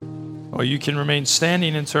Well, you can remain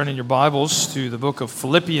standing and turn in your Bibles to the book of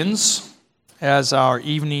Philippians as our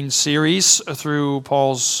evening series through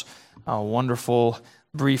Paul's wonderful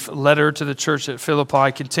brief letter to the church at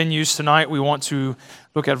Philippi continues. Tonight we want to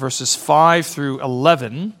look at verses 5 through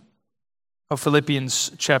 11 of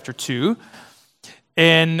Philippians chapter 2.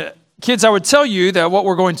 And kids, I would tell you that what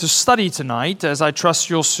we're going to study tonight, as I trust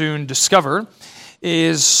you'll soon discover,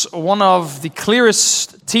 is one of the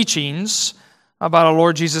clearest teachings about our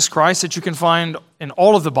Lord Jesus Christ that you can find in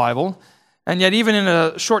all of the Bible. And yet even in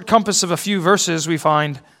a short compass of a few verses, we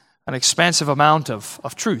find an expansive amount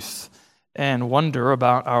of truth and wonder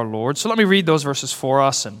about our Lord. So let me read those verses for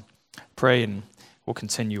us and pray, and we'll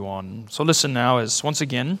continue on. So listen now as, once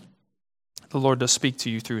again, the Lord does speak to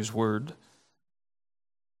you through His Word.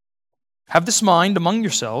 Have this mind among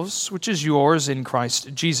yourselves, which is yours in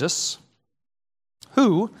Christ Jesus,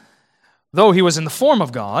 who, though He was in the form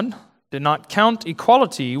of God, did not count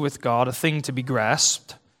equality with God a thing to be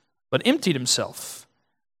grasped, but emptied Himself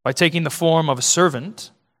by taking the form of a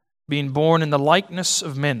servant, being born in the likeness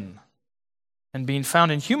of men. And being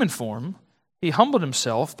found in human form, He humbled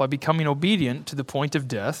Himself by becoming obedient to the point of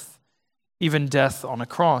death, even death on a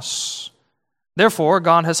cross. Therefore,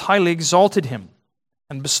 God has highly exalted Him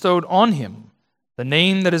and bestowed on Him the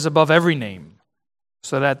name that is above every name,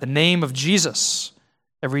 so that at the name of Jesus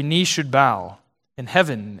every knee should bow, in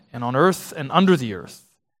heaven and on earth and under the earth,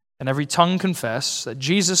 and every tongue confess that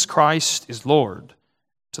Jesus Christ is Lord,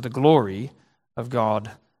 to the glory of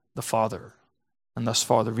God the Father. And thus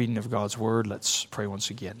far the reading of God's Word. Let's pray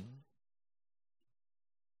once again.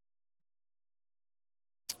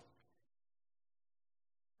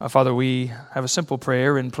 Our Father, we have a simple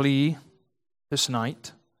prayer and plea this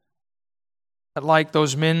night, that like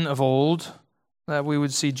those men of old, that we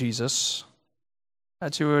would see Jesus,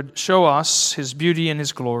 that You would show us His beauty and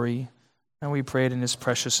His glory, and we pray it in His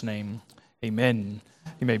precious name. Amen.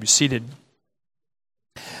 You may be seated.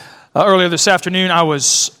 Earlier this afternoon, I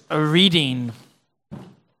was reading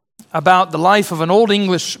about the life of an old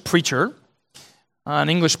English preacher, an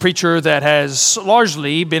English preacher that has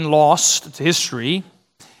largely been lost to history.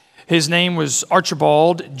 His name was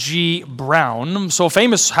Archibald G. Brown. So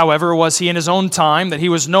famous, however, was he in his own time that he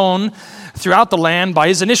was known throughout the land by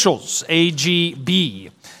his initials,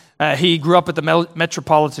 AGB. He grew up at the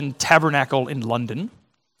Metropolitan Tabernacle in London.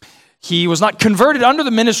 He was not converted under the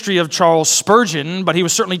ministry of Charles Spurgeon, but he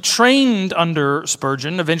was certainly trained under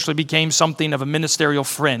Spurgeon, eventually became something of a ministerial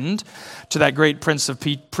friend to that great prince of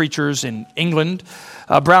preachers in England.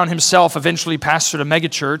 Brown himself eventually pastored a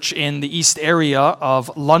megachurch in the east area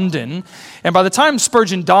of London. And by the time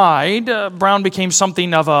Spurgeon died, Brown became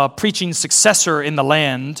something of a preaching successor in the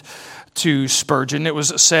land to Spurgeon. It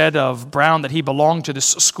was said of Brown that he belonged to this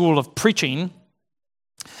school of preaching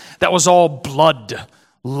that was all blood,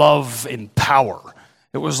 love, and power.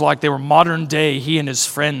 It was like they were modern day, he and his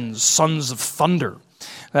friends, sons of thunder,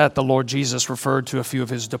 that the Lord Jesus referred to a few of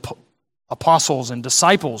his apostles and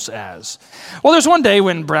disciples as. Well, there's one day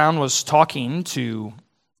when Brown was talking to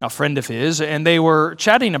a friend of his, and they were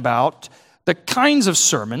chatting about the kinds of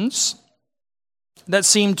sermons that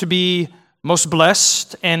seemed to be most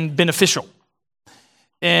blessed and beneficial.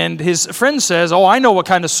 And his friend says, "Oh, I know what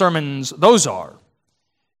kind of sermons those are."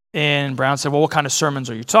 And Brown said, "Well, what kind of sermons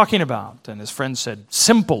are you talking about?" And his friend said,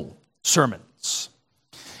 "Simple sermons."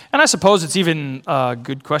 And I suppose it's even a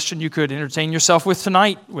good question you could entertain yourself with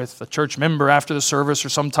tonight with a church member after the service or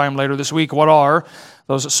sometime later this week. What are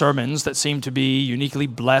those sermons that seem to be uniquely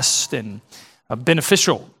blessed and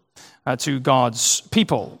beneficial to God's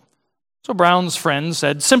people? So Brown's friend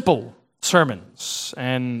said, "Simple sermons."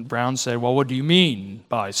 And Brown said, "Well, what do you mean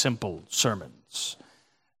by simple sermons?"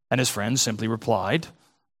 And his friend simply replied,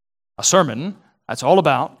 "A sermon that's all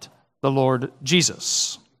about the Lord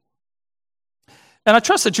Jesus." And I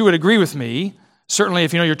trust that you would agree with me, certainly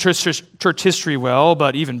if you know your church history well,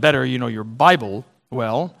 but even better, you know your Bible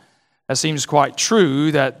well. It seems quite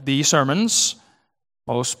true that the sermons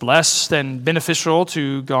most blessed and beneficial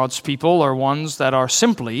to God's people are ones that are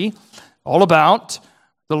simply all about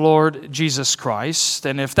the Lord Jesus Christ.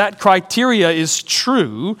 And if that criteria is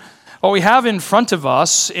true, what we have in front of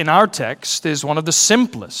us in our text is one of the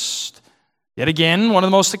simplest, yet again, one of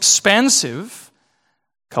the most expansive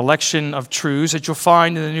collection of truths that you'll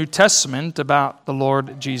find in the New Testament about the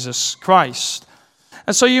Lord Jesus Christ.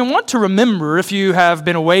 And so you want to remember, if you have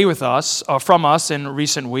been away with us, from us in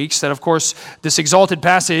recent weeks, that of course this exalted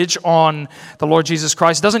passage on the Lord Jesus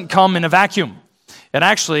Christ doesn't come in a vacuum. It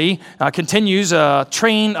actually continues a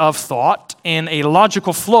train of thought in a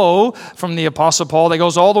logical flow from the Apostle Paul that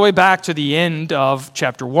goes all the way back to the end of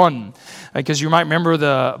chapter 1. Because you might remember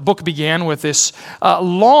the book began with this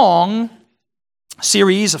long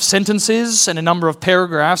series of sentences and a number of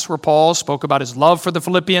paragraphs where Paul spoke about his love for the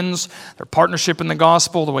Philippians, their partnership in the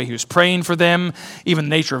gospel, the way he was praying for them, even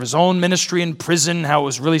the nature of his own ministry in prison, how it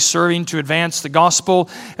was really serving to advance the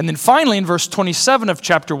gospel. And then finally, in verse 27 of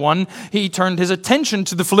chapter 1, he turned his attention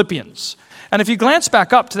to the Philippians. And if you glance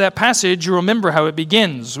back up to that passage, you remember how it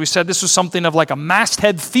begins. We said this was something of like a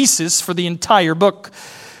masthead thesis for the entire book.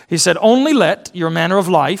 He said, "Only let your manner of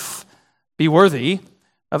life be worthy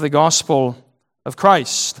of the gospel of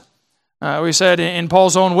Christ." We said in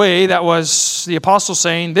Paul's own way, that was the apostle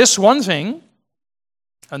saying, this one thing,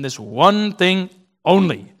 and this one thing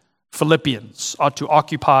only, Philippians, ought to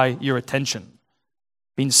occupy your attention.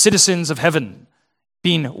 Being citizens of heaven,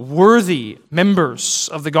 being worthy members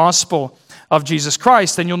of the gospel of Jesus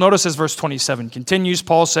Christ. And you'll notice as verse 27 continues,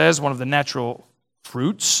 Paul says one of the natural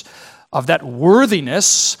fruits of that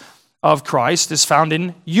worthiness of Christ is found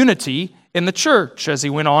in unity in the church, as he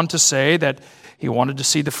went on to say that he wanted to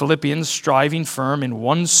see the Philippians striving firm in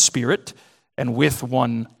one spirit and with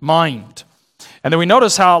one mind. And then we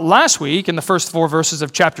notice how last week, in the first 4 verses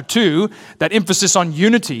of chapter 2, that emphasis on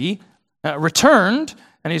unity returned,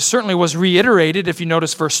 and he certainly was reiterated. If you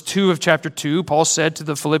notice verse 2 of chapter 2, Paul said to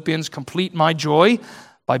the Philippians, "Complete my joy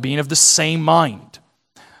by being of the same mind."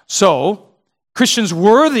 So, Christians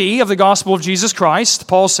worthy of the gospel of Jesus Christ,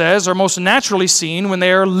 Paul says, are most naturally seen when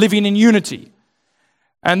they are living in unity.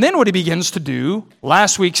 And then what he begins to do,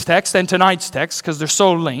 last week's text and tonight's text, because they're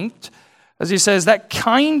so linked, as he says, that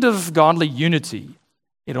kind of godly unity,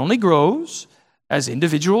 it only grows as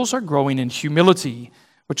individuals are growing in humility,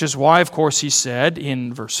 which is why, of course, he said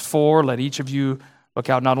in verse 4, "Let each of you look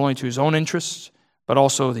out not only to his own interests, but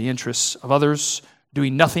also the interests of others,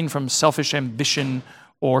 doing nothing from selfish ambition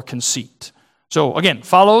or conceit." So again,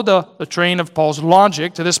 follow the train of Paul's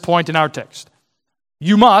logic to this point in our text.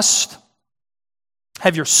 You must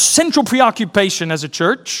have your central preoccupation as a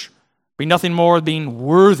church be nothing more than being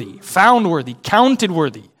worthy, found worthy, counted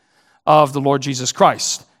worthy of the Lord Jesus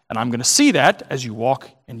Christ. And I'm going to see that as you walk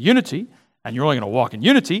in unity, and you're only going to walk in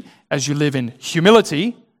unity as you live in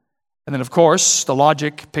humility. And then, of course, the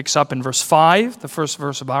logic picks up in verse 5, the first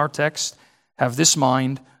verse of our text, "Have this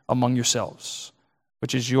mind among yourselves,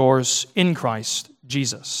 which is yours in Christ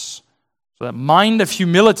Jesus." So that mind of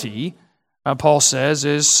humility, Paul says,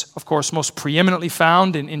 is, of course, most preeminently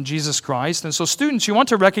found in Jesus Christ. And so, students, you want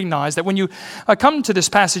to recognize that when you come to this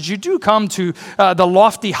passage, you do come to the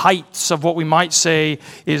lofty heights of what we might say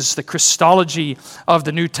is the Christology of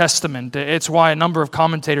the New Testament. It's why a number of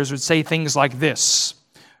commentators would say things like this.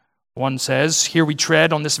 One says, "Here we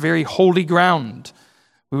tread on this very holy ground.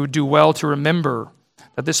 We would do well to remember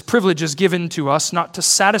that this privilege is given to us not to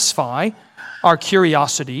satisfy our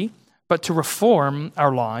curiosity, but to reform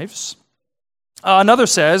our lives." Another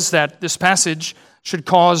says that this passage should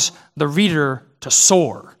cause the reader to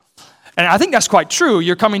soar. And I think that's quite true.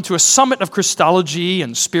 You're coming to a summit of Christology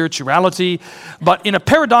and spirituality, but in a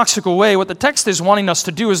paradoxical way, what the text is wanting us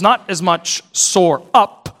to do is not as much soar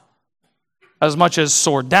up as much as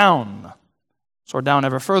soar down. Soar down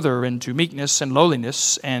ever further into meekness and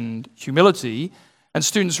lowliness and humility. And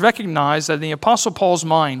students recognize that in the Apostle Paul's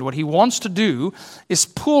mind, what he wants to do is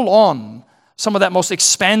pull on some of that most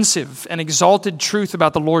expansive and exalted truth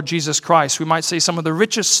about the Lord Jesus Christ. We might say some of the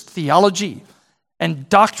richest theology and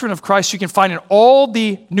doctrine of Christ you can find in all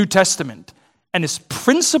the New Testament. And his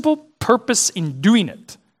principal purpose in doing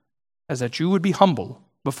it is that you would be humble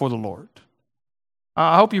before the Lord.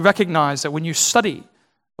 I hope you recognize that when you study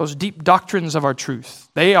those deep doctrines of our truth,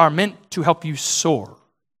 they are meant to help you soar.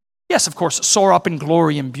 Yes, of course, soar up in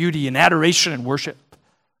glory and beauty and adoration and worship,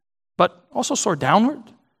 but also soar downward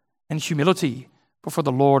in humility before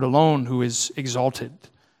the Lord alone who is exalted.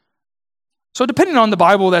 So depending on the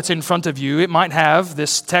Bible that's in front of you, it might have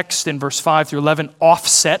this text in verse 5 through 11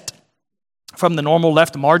 offset from the normal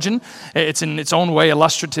left margin. It's in its own way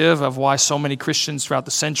illustrative of why so many Christians throughout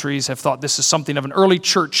the centuries have thought this is something of an early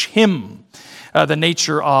church hymn, the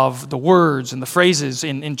nature of the words and the phrases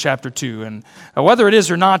in chapter 2. And whether it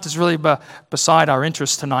is or not is really beside our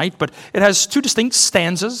interest tonight, but it has 2 distinct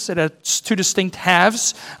stanzas. It has 2 distinct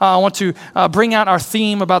halves. I want to bring out our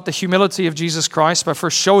theme about the humility of Jesus Christ by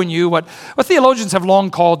first showing you what theologians have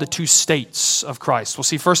long called the 2 states of Christ. We'll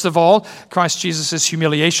see, first of all, Christ Jesus'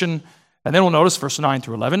 humiliation, and then we'll notice verse 9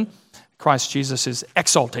 through 11, Christ Jesus'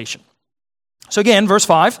 exaltation. So again, verse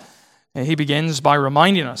 5, he begins by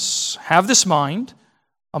reminding us, "Have this mind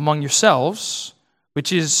among yourselves,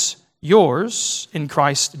 which is yours in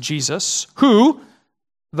Christ Jesus, who,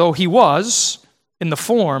 though he was in the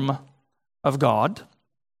form of God.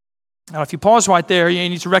 Now, if you pause right there, you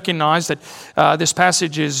need to recognize that this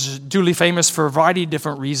passage is duly famous for a variety of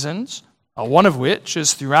different reasons, one of which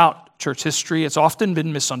is throughout church history, it's often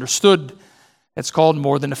been misunderstood. It's called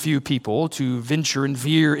more than a few people to venture and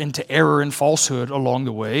veer into error and falsehood along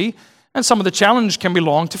the way. And some of the challenge can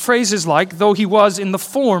belong to phrases like, though he was in the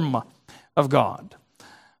form of God.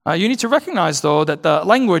 You need to recognize, though, that the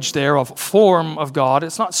language there of form of God,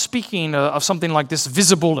 it's not speaking of something like this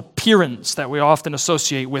visible appearance that we often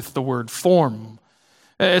associate with the word form.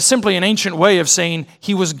 It's simply an ancient way of saying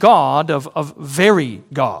he was God of very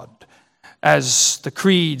God, as the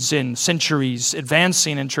creeds in centuries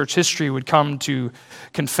advancing in church history would come to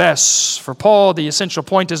confess. For Paul, the essential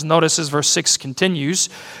point is, notice as verse 6 continues,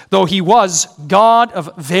 though he was God of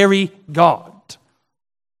very God.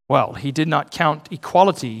 Well, he did not count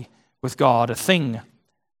equality with God a thing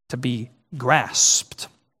to be grasped.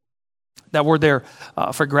 That word there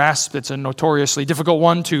for grasp, it's a notoriously difficult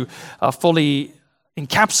one to fully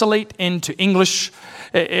encapsulate into English.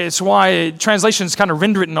 It's why translations kind of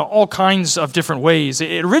render it in all kinds of different ways.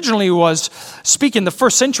 It originally was speaking the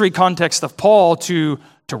first century context of Paul to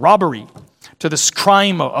robbery, to this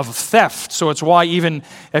crime of theft. So it's why even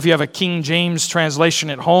if you have a King James translation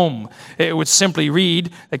at home, it would simply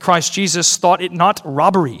read that Christ Jesus thought it not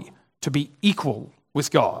robbery to be equal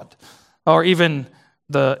with God. Or even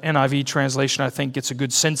the NIV translation, I think, gets a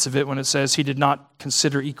good sense of it when it says he did not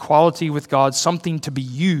consider equality with God something to be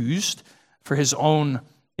used for his own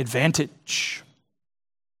advantage.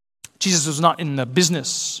 Jesus was not in the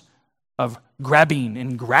business of grabbing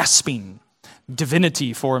and grasping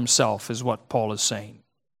divinity for himself, is what Paul is saying.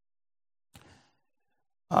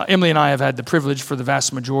 Emily and I have had the privilege for the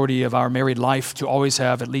vast majority of our married life to always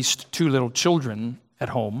have at least 2 little children at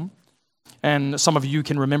home. And some of you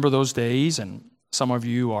can remember those days, and some of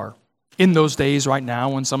you are in those days right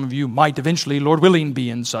now, and some of you might eventually, Lord willing, be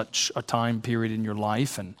in such a time period in your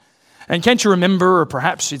life. And can't you remember, or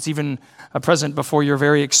perhaps it's even present before your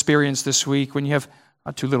very experience this week, when you have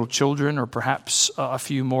 2 little children, or perhaps a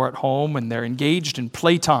few more at home, and they're engaged in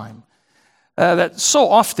playtime, that so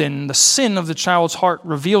often the sin of the child's heart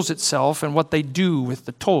reveals itself in what they do with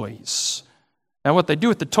the toys. And what they do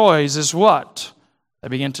with the toys is what? They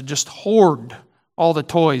begin to just hoard all the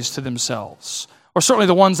toys to themselves, or certainly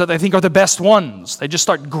the ones that they think are the best ones. They just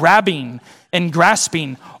start grabbing and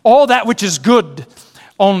grasping all that which is good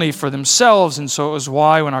only for themselves. And so it was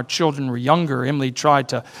why when our children were younger, Emily tried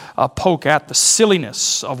to poke at the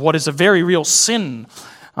silliness of what is a very real sin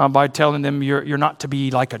by telling them you're not to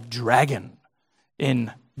be like a dragon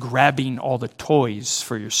in grabbing all the toys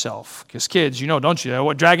for yourself. Because kids, you know, don't you,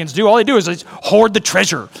 what dragons do? All they do is they hoard the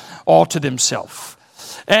treasure all to themselves.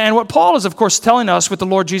 And what Paul is, of course, telling us with the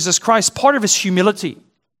Lord Jesus Christ, part of his humility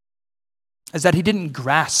is that he didn't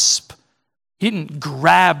grasp, he didn't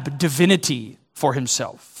grab divinity for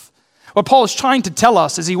himself. What Paul is trying to tell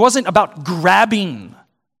us is he wasn't about grabbing.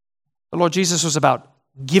 The Lord Jesus was about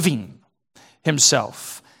giving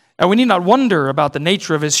himself. And we need not wonder about the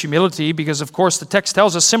nature of his humility because, of course, the text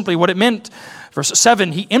tells us simply what it meant. Verse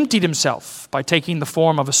 7, he emptied himself by taking the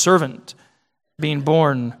form of a servant, being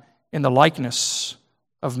born in the likeness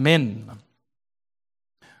of men.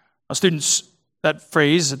 Now, students, that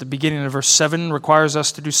phrase at the beginning of verse 7 requires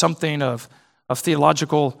us to do something of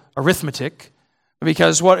theological arithmetic,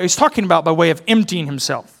 because what he's talking about by way of emptying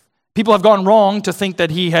himself. People have gone wrong to think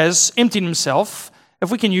that he has emptied himself,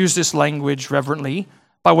 if we can use this language reverently,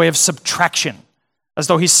 by way of subtraction, as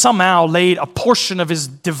though he somehow laid a portion of his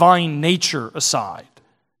divine nature aside.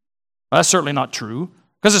 Well, that's certainly not true,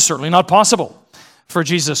 because it's certainly not possible for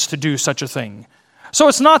Jesus to do such a thing. So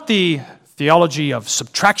it's not the theology of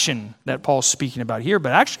subtraction that Paul's speaking about here,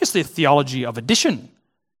 but actually it's the theology of addition.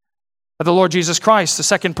 That the Lord Jesus Christ, the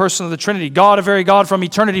second person of the Trinity, God of very God from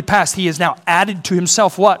eternity past, he has now added to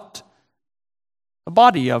himself what? The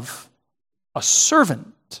body of a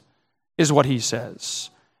servant, is what he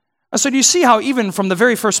says. And so do you see how even from the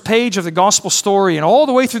very first page of the gospel story and all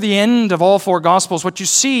the way through the end of all 4 gospels, what you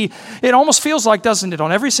see, it almost feels like, doesn't it,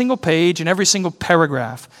 on every single page and every single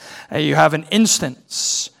paragraph, you have an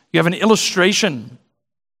instance, you have an illustration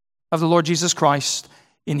of the Lord Jesus Christ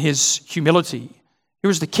in his humility.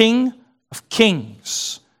 Here's the King of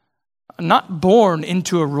Kings, not born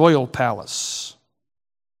into a royal palace.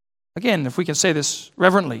 Again, if we can say this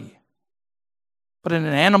reverently, but in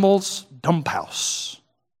an animal's dump house.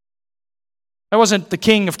 That wasn't the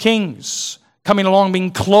King of Kings coming along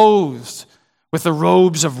being clothed with the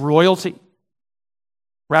robes of royalty,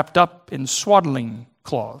 wrapped up in swaddling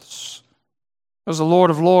cloths. It was the Lord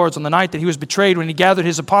of Lords on the night that he was betrayed, when he gathered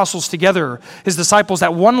his apostles together, his disciples,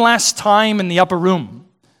 that one last time in the upper room.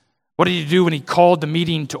 What did he do when he called the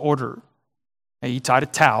meeting to order? He tied a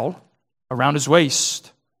towel around his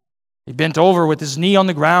waist. He bent over with his knee on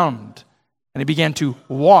the ground, and he began to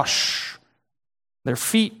wash their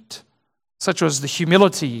feet. Such was the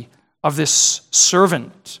humility of this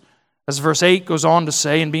servant. As verse 8 goes on to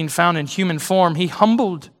say, and being found in human form, he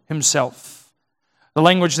humbled himself. The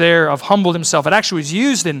language there of humbled himself, it actually was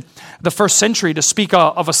used in the first century to speak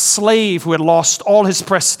of a slave who had lost all his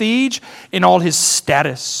prestige and all his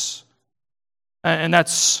status. And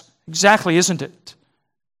that's exactly, isn't it,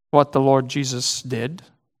 what the Lord Jesus did,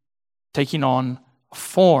 taking on a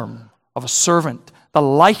form of a servant, the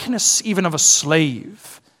likeness even of a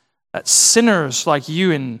slave, that sinners like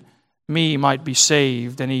you and me might be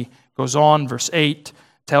saved. And he goes on, verse 8,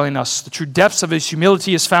 telling us the true depths of his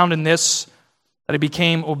humility is found in this, that he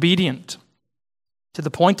became obedient to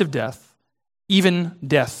the point of death, even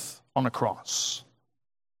death on a cross.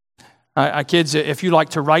 Kids, if you like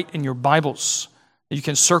to write in your Bibles, you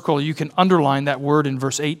can circle, you can underline that word in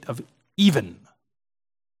verse 8 of even.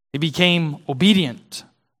 He became obedient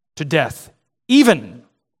to death, even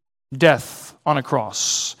death on a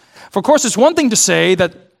cross. For of course, it's one thing to say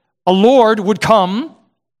that a Lord would come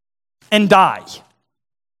and die.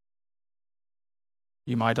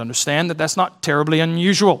 You might understand that that's not terribly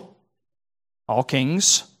unusual. All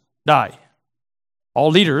kings die. All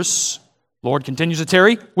leaders, Lord continues to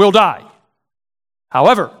tarry, will die.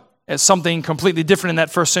 However, it's something completely different in that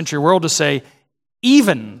first century world to say,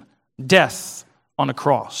 even death on a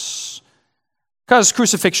cross. Because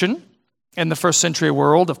crucifixion in the first century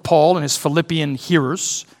world of Paul and his Philippian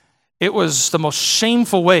hearers, it was the most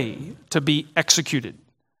shameful way to be executed.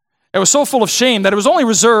 It was so full of shame that it was only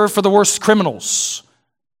reserved for the worst criminals.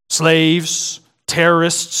 Slaves,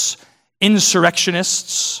 terrorists,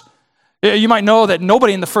 insurrectionists. You might know that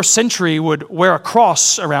nobody in the first century would wear a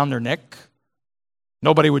cross around their neck.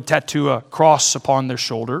 Nobody would tattoo a cross upon their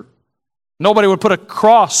shoulder. Nobody would put a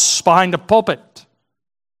cross behind a pulpit.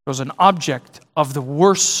 It was an object of the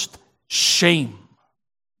worst shame.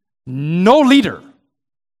 No leader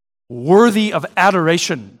worthy of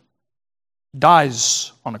adoration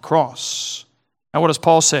dies on a cross. Now what does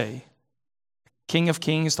Paul say? King of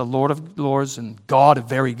kings, the Lord of lords, and God of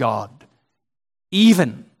very God,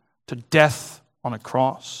 even to death on a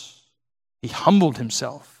cross. He humbled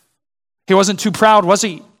himself. He wasn't too proud, was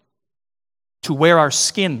he, to wear our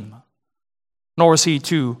skin, nor was he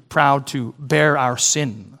too proud to bear our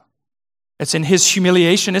sin. It's in his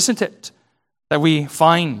humiliation, isn't it, that we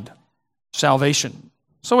find salvation.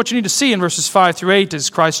 So what you need to see in verses 5 through 8 is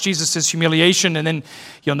Christ Jesus' humiliation, and then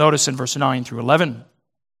you'll notice in verse 9 through 11,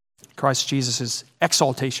 Christ Jesus'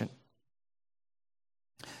 exaltation.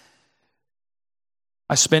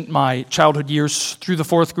 I spent my childhood years through the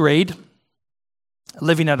 4th grade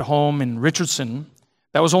living at a home in Richardson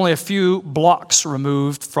that was only a few blocks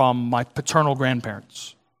removed from my paternal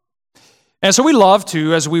grandparents. And so we loved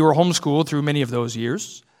to, as we were homeschooled through many of those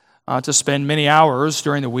years, to spend many hours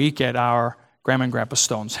during the week at our Grandma and Grandpa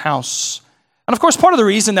Stone's house. And of course, part of the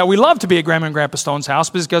reason that we loved to be at Grandma and Grandpa Stone's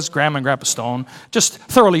house was because Grandma and Grandpa Stone just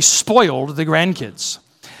thoroughly spoiled the grandkids.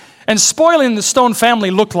 And spoiling the Stone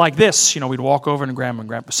family looked like this. You know, we'd walk over to Grandma and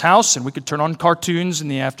Grandpa's house, and we could turn on cartoons in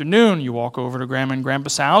the afternoon. You walk over to Grandma and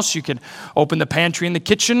Grandpa's house, you could open the pantry in the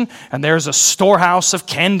kitchen, and there's a storehouse of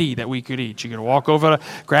candy that we could eat. You could walk over to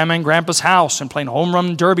Grandma and Grandpa's house and play home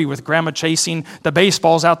run derby with Grandma chasing the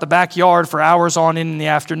baseballs out the backyard for hours on in the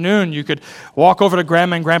afternoon. You could walk over to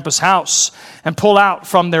Grandma and Grandpa's house and pull out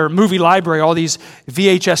from their movie library all these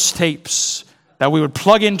VHS tapes that we would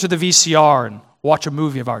plug into the VCR and watch a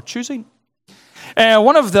movie of our choosing. And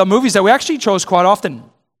one of the movies that we actually chose quite often,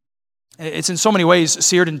 it's in so many ways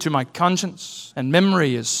seared into my conscience and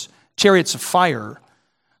memory, is Chariots of Fire.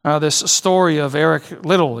 This story of Eric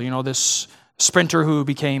Liddell, you know, this sprinter who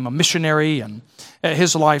became a missionary, and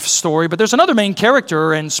his life story. But there's another main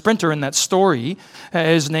character and sprinter in that story.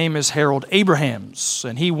 His name is Harold Abrahams,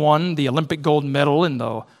 and he won the Olympic gold medal in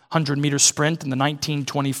the 100-meter sprint in the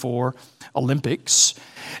 1924 Olympics.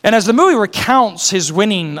 And as the movie recounts his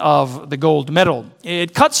winning of the gold medal,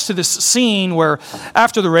 it cuts to this scene where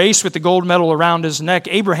after the race with the gold medal around his neck,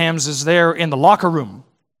 Abrahams is there in the locker room.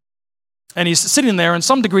 And he's sitting there in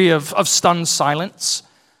some degree of stunned silence.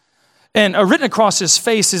 And written across his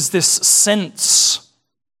face is this sense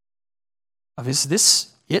of, is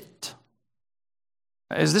this it?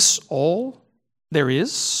 Is this all there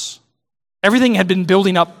is? Everything had been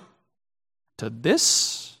building up to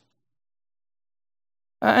this?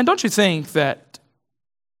 And don't you think that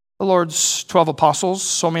the Lord's 12 apostles,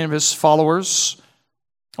 so many of his followers,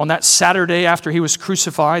 on that Saturday after he was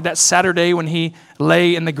crucified, that Saturday when he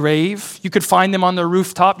lay in the grave, you could find them on the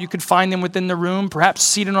rooftop, you could find them within the room, perhaps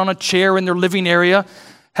seated on a chair in their living area,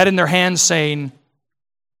 head in their hands saying,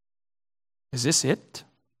 "Is this it?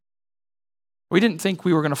 We didn't think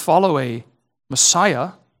we were going to follow a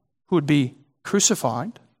Messiah who would be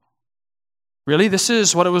crucified. Really, this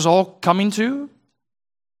is what it was all coming to?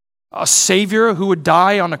 A Savior who would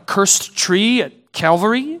die on a cursed tree at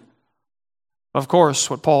Calvary?" Of course,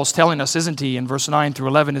 what Paul's telling us, isn't he, in verse 9 through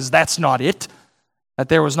 11, is that's not it. That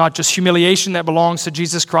there was not just humiliation that belongs to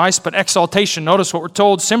Jesus Christ, but exaltation. Notice what we're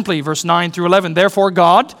told simply, verse 9 through 11. "Therefore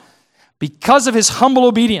God, because of his humble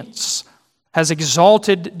obedience, has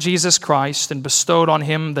exalted Jesus Christ and bestowed on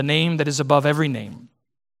him the name that is above every name,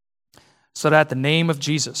 so that at the name of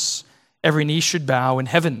Jesus every knee should bow in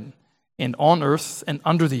heaven and on earth and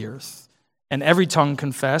under the earth, and every tongue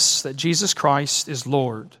confess that Jesus Christ is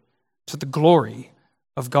Lord, to the glory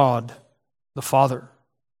of God the Father."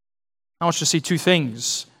 I want you to see two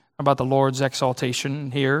things about the Lord's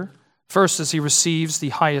exaltation here. First, as he receives the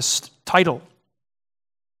highest title.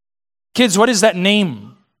 Kids, what is that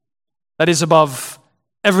name that is above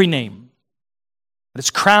every name, that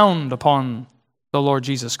is crowned upon the Lord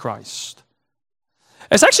Jesus Christ?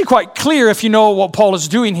 It's actually quite clear if you know what Paul is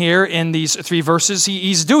doing here in these three verses.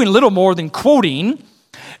 He's doing little more than quoting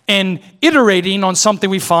and iterating on something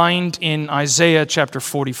we find in Isaiah chapter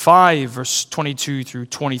 45, verse 22 through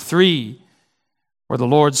 23, where the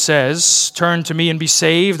Lord says, "Turn to me and be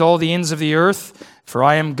saved, all the ends of the earth, for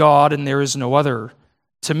I am God and there is no other.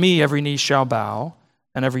 To me every knee shall bow,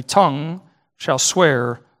 and every tongue shall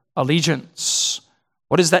swear allegiance."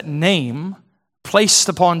 What is that name placed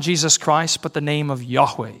upon Jesus Christ but the name of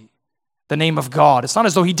Yahweh, the name of God? It's not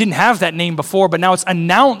as though he didn't have that name before, but now it's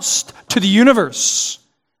announced to the universe.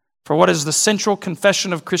 For what is the central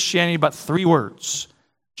confession of Christianity but three words?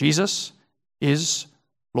 Jesus is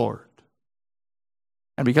Lord.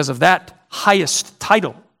 And because of that highest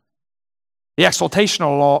title, the exaltation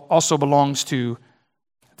also belongs to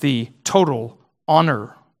the total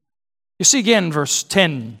honor. You see again, verse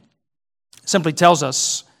 10 simply tells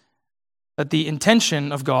us that the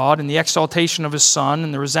intention of God and the exaltation of his Son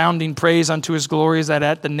and the resounding praise unto his glory is that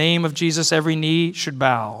at the name of Jesus every knee should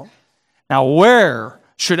bow. Now where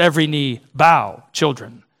should every knee bow,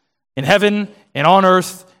 children? In heaven and on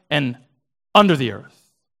earth and under the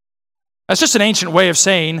earth. That's just an ancient way of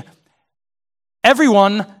saying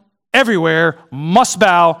everyone, everywhere must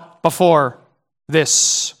bow before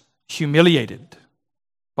this humiliated,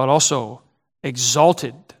 but also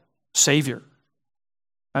exalted Savior.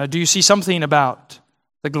 Do you see something about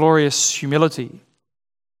the glorious humility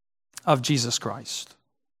of Jesus Christ?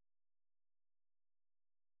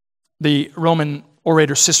 The Roman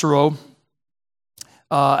orator Cicero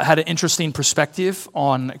had an interesting perspective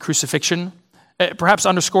on crucifixion. It perhaps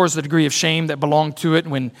underscores the degree of shame that belonged to it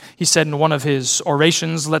when he said in one of his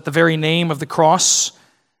orations, "Let the very name of the cross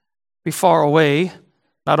be far away,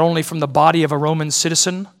 not only from the body of a Roman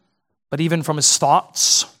citizen, but even from his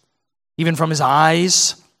thoughts, even from his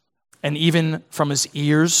eyes, and even from his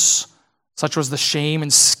ears." Such was the shame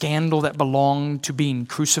and scandal that belonged to being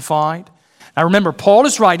crucified. Now remember, Paul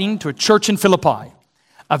is writing to a church in Philippi,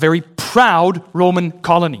 a very proud Roman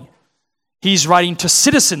colony. He's writing to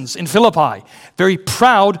citizens in Philippi, very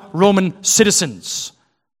proud Roman citizens,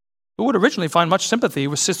 who would originally find much sympathy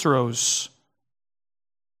with Cicero's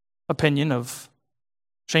opinion of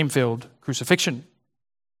shame-filled crucifixion.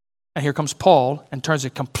 And here comes Paul and turns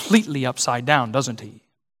it completely upside down, doesn't he?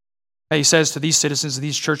 And he says to these citizens,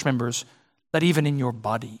 these church members, let even in your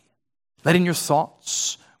body, let in your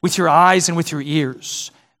thoughts, with your eyes and with your ears,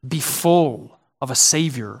 be full of a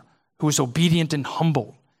Savior who is obedient and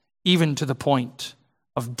humble, even to the point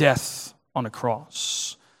of death on a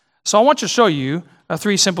cross. So I want to show you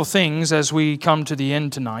three simple things as we come to the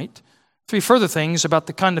end tonight. Three further things about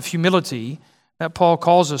the kind of humility that Paul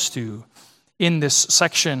calls us to in this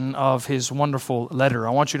section of his wonderful letter.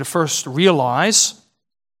 I want you to first realize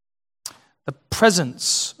the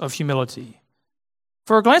presence of humility.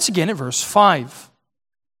 For a glance again at verse 5.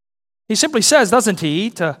 He simply says, doesn't he,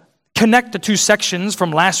 to connect the two sections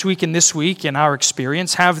from last week and this week in our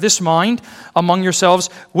experience, have this mind among yourselves,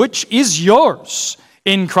 which is yours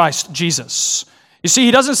in Christ Jesus. You see,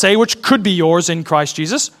 he doesn't say which could be yours in Christ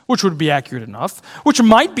Jesus, which would be accurate enough, which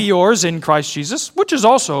might be yours in Christ Jesus, which is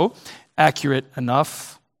also accurate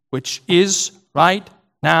enough, which is right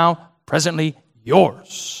now, presently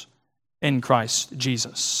yours in Christ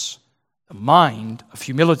Jesus. The mind of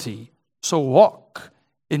humility, so walk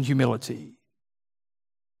in humility.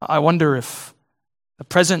 I wonder if the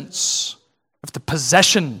presence, if the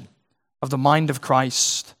possession of the mind of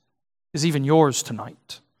Christ is even yours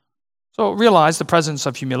tonight. So realize the presence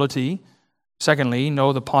of humility. Secondly,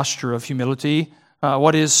 know the posture of humility.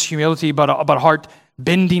 What is humility but a heart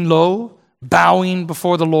bending low, bowing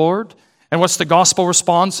before the Lord? And what's the gospel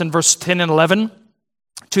response in verse 10 and 11?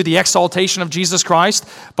 To the exaltation of Jesus Christ,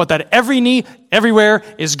 but that every knee everywhere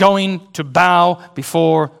is going to bow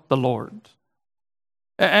before the Lord.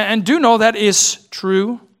 And do know that is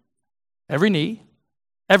true. Every knee,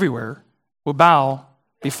 everywhere, will bow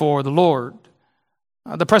before the Lord.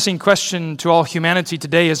 The pressing question to all humanity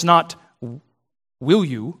today is not, will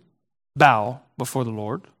you bow before the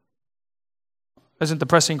Lord? Isn't the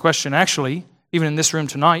pressing question actually, even in this room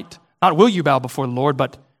tonight, not will you bow before the Lord,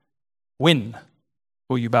 but when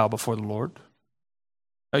will you bow before the Lord?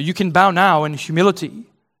 You can bow now in humility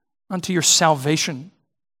unto your salvation,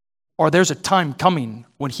 or there's a time coming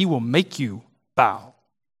when He will make you bow.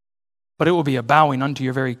 But it will be a bowing unto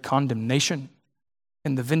your very condemnation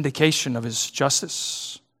in the vindication of His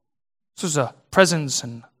justice. This is a presence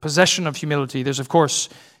and possession of humility. There's, of course,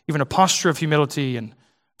 even a posture of humility. And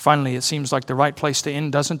finally, it seems like the right place to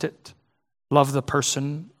end, doesn't it? Love the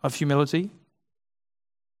person of humility.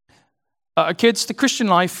 Kids, the Christian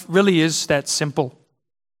life really is that simple.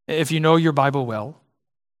 If you know your Bible well,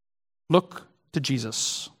 look to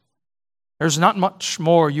Jesus. There's not much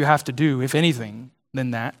more you have to do, if anything, than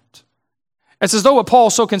that. It's as though what Paul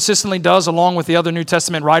so consistently does, along with the other New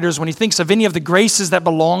Testament writers, when he thinks of any of the graces that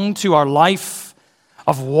belong to our life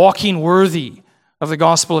of walking worthy of the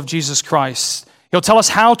gospel of Jesus Christ, he'll tell us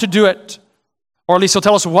how to do it, or at least he'll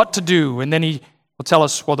tell us what to do, and then he will tell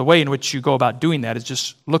us, well, the way in which you go about doing that is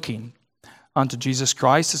just looking unto Jesus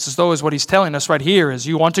Christ. It's as though as what he's telling us right here is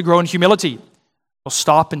you want to grow in humility, well,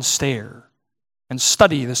 stop and stare and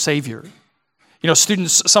study the Savior. You know,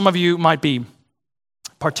 students, some of you might be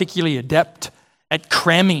particularly adept at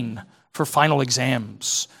cramming for final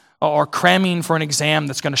exams or cramming for an exam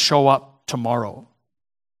that's going to show up tomorrow.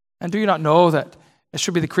 And do you not know that it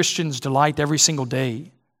should be the Christian's delight every single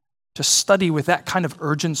day to study with that kind of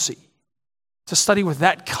urgency, to study with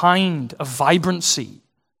that kind of vibrancy,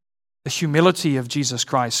 the humility of Jesus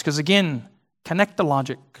Christ? Because again, connect the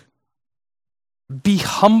logic. Be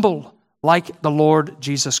humble like the Lord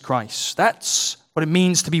Jesus Christ. That's what it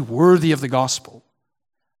means to be worthy of the gospel.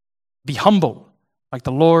 Be humble like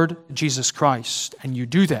the Lord Jesus Christ. And you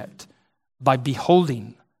do that by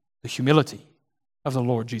beholding the humility of the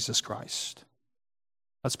Lord Jesus Christ.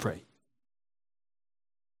 Let's pray.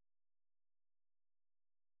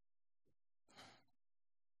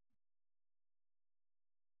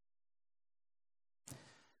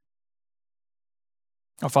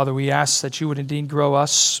 Oh, Father, we ask that you would indeed grow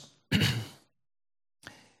us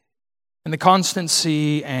in the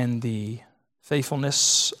constancy and the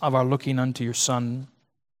faithfulness of our looking unto your Son.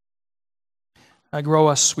 Grow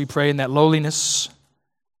us, we pray, in that lowliness,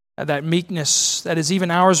 that meekness that is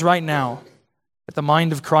even ours right now, that the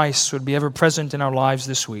mind of Christ would be ever present in our lives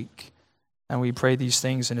this week. And we pray these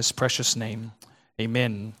things in His precious name.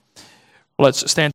 Amen. Let's stand.